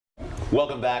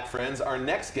Welcome back, friends. Our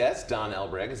next guest, Don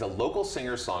Elberg, is a local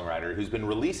singer-songwriter who's been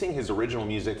releasing his original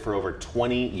music for over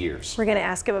 20 years. We're going to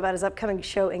ask him about his upcoming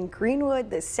show in Greenwood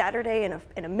this Saturday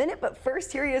in a minute, but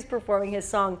first here he is performing his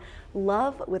song,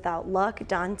 Love Without Luck.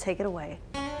 Don, take it away.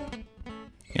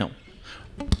 Yeah.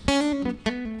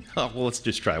 Oh, well, let's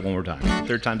just try it one more time.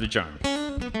 Third time's a charm.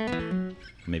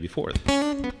 Maybe fourth.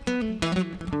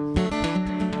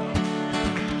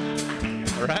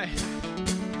 All right.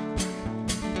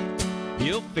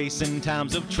 You're facing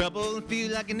times of trouble and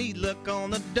feel like you need luck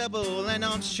on the double and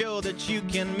aren't sure that you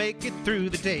can make it through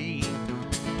the day.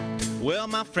 Well,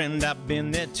 my friend, I've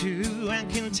been there too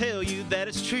and can tell you that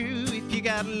it's true. If you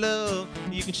got love,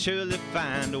 you can surely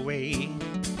find a way.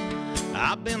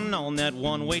 I've been on that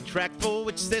one-way track for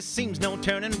which there seems no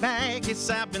turning back. Yes,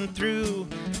 I've been through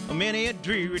many a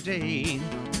dreary day.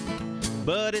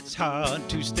 But it's hard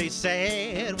to stay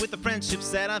sad with the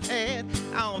friendships that I've had,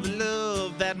 all the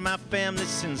love that my family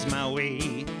sends my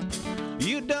way.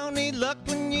 You don't need luck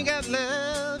when you got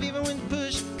love, even when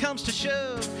push comes to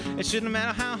shove. It shouldn't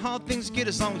matter how hard things get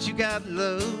as long as you got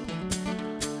love.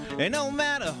 And no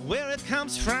matter where it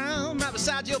comes from, right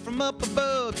beside you from up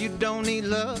above, you don't need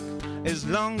luck as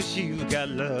long as you got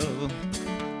love.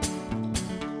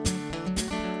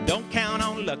 Don't count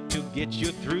on luck to get you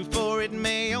through, for it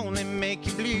may only make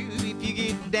you blue. If you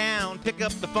get down, pick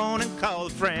up the phone and call a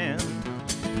friend.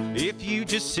 If you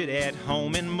just sit at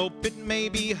home and mope, it may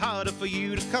be harder for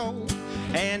you to cope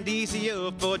and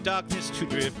easier for darkness to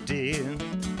drift in.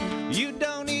 You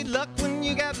don't need luck when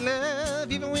you got love,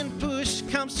 even when push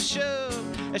comes to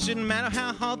shove. It shouldn't matter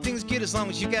how hard things get as long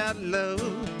as you got love.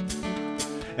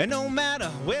 And no matter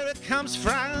where it comes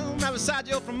from, right beside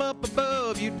you from up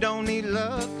above, you don't need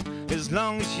luck as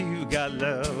long as you got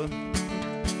love.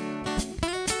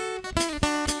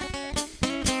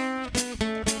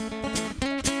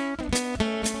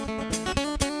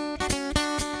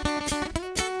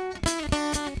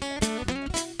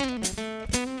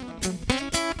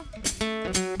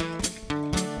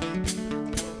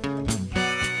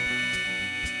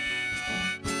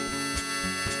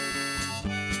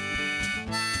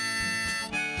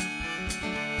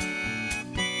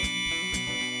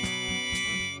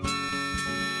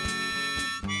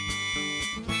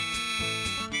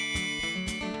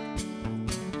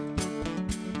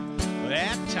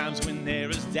 At times when there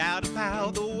is doubt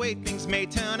about the way things may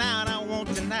turn out, I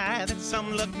won't deny that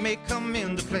some luck may come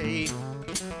into play.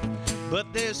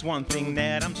 But there's one thing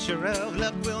that I'm sure of,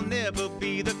 luck will never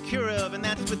be the cure of, and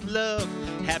that's with love,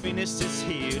 happiness is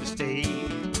here to stay.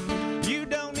 You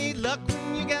don't need luck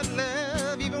when you got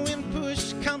love, even when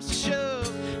push comes to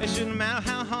shove. It shouldn't matter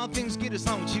how hard things get as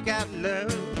long as you got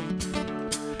love.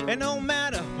 And no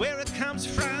matter where it comes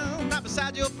from, right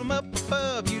beside you from up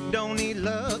above, you don't need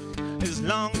luck as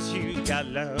long as you got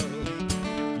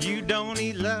love. You don't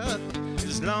need luck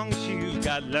as long as you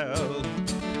got love.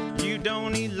 You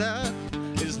don't need luck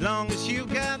as long as you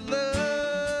got love.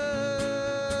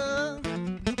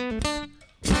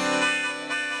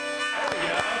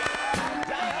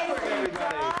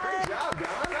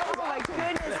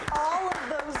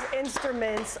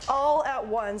 Instruments all at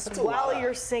once while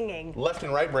you're singing. Left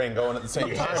and right brain going at the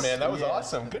same time, man. That was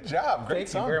awesome. Good job. Great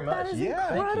song. Thank you very much. That is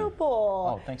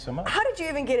incredible. Oh, thanks so much. How did you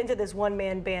even get into this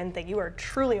one-man band thing? You are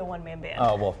truly a one-man band.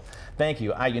 Oh, well, thank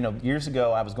you. Years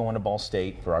ago, I was going to Ball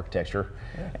State for architecture,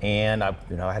 and I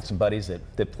had some buddies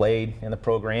that played in the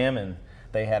program, and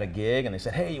they had a gig, and they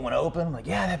said, "Hey, you want to open?" I'm like,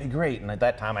 "Yeah, that'd be great." And at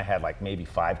that time, I had like maybe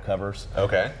 5 covers.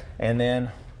 Okay. And then,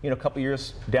 a couple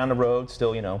years down the road,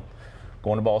 still,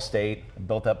 going to Ball State,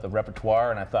 built up the repertoire,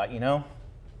 and I thought,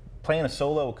 playing a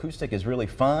solo acoustic is really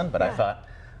fun, but I thought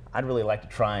I'd really like to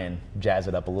try and jazz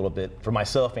it up a little bit for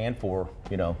myself and for,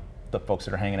 the folks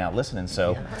that are hanging out listening.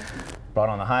 So brought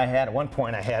on the hi-hat. At one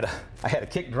point I had a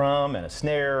kick drum and a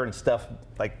snare and stuff,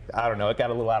 like, I don't know, it got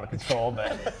a little out of control,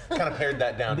 but kind of pared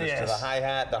that down just to the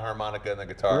hi-hat, the harmonica, and the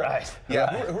guitar. Right.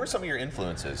 Yeah. Right. Who are some of your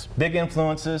influences? Big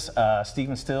influences,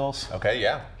 Stephen Stills. Okay,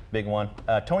 yeah. Big one.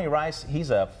 Tony Rice, he's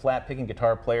a flat picking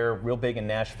guitar player, real big in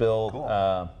Nashville.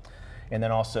 Cool. And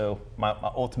then also my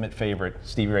ultimate favorite,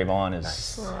 Stevie Ray Vaughan is.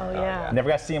 Nice. Oh yeah. Never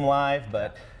got to see him live,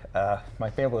 but my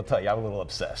family will tell you I'm a little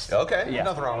obsessed. Okay,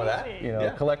 nothing wrong with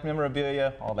that. Collect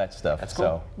memorabilia, all that stuff. That's cool.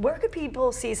 So, where could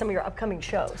people see some of your upcoming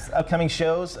shows? Upcoming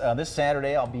shows, this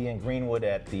Saturday I'll be in Greenwood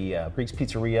at the Greek's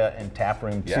Pizzeria and Tap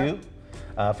Room 2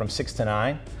 from 6 to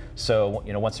 9. So,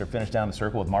 once they're finished down the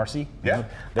circle with Marcy, Yeah.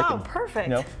 they Oh, can,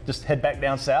 perfect. just head back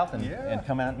down south and, Yeah. and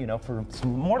come out, for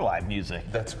some more live music.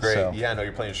 That's great. So- Yeah, I know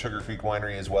you're playing Sugar Creek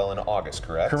Winery as well in August,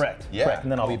 correct? Correct. Yeah. Correct.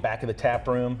 And then I'll be cool. back at the tap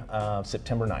room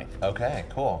September 9th. Okay,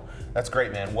 cool. That's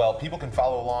great, man. Well, people can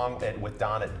follow along with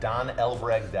Don at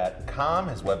donelberg.com.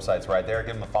 His website's right there.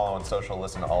 Give him a follow on social,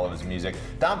 listen to all of his music.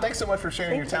 Don, thanks so much for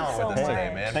sharing Thank your you talent so with us today,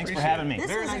 much. man. Thanks for Appreciate having it. me. This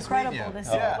Very is nice incredible meeting to you.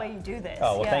 see Yeah. the way you do this.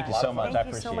 Oh, well, thank you so much. I Thank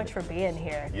you so appreciate much it. for being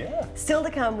here. Yeah. Still to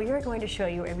come, we are going to show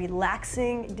you a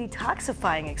relaxing,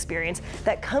 detoxifying experience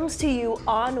that comes to you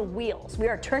on wheels. We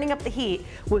are turning up the heat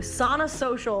with Sauna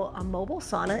Social, a mobile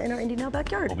sauna in our Indy Now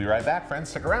backyard. We'll be right back, friends.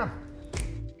 Stick around.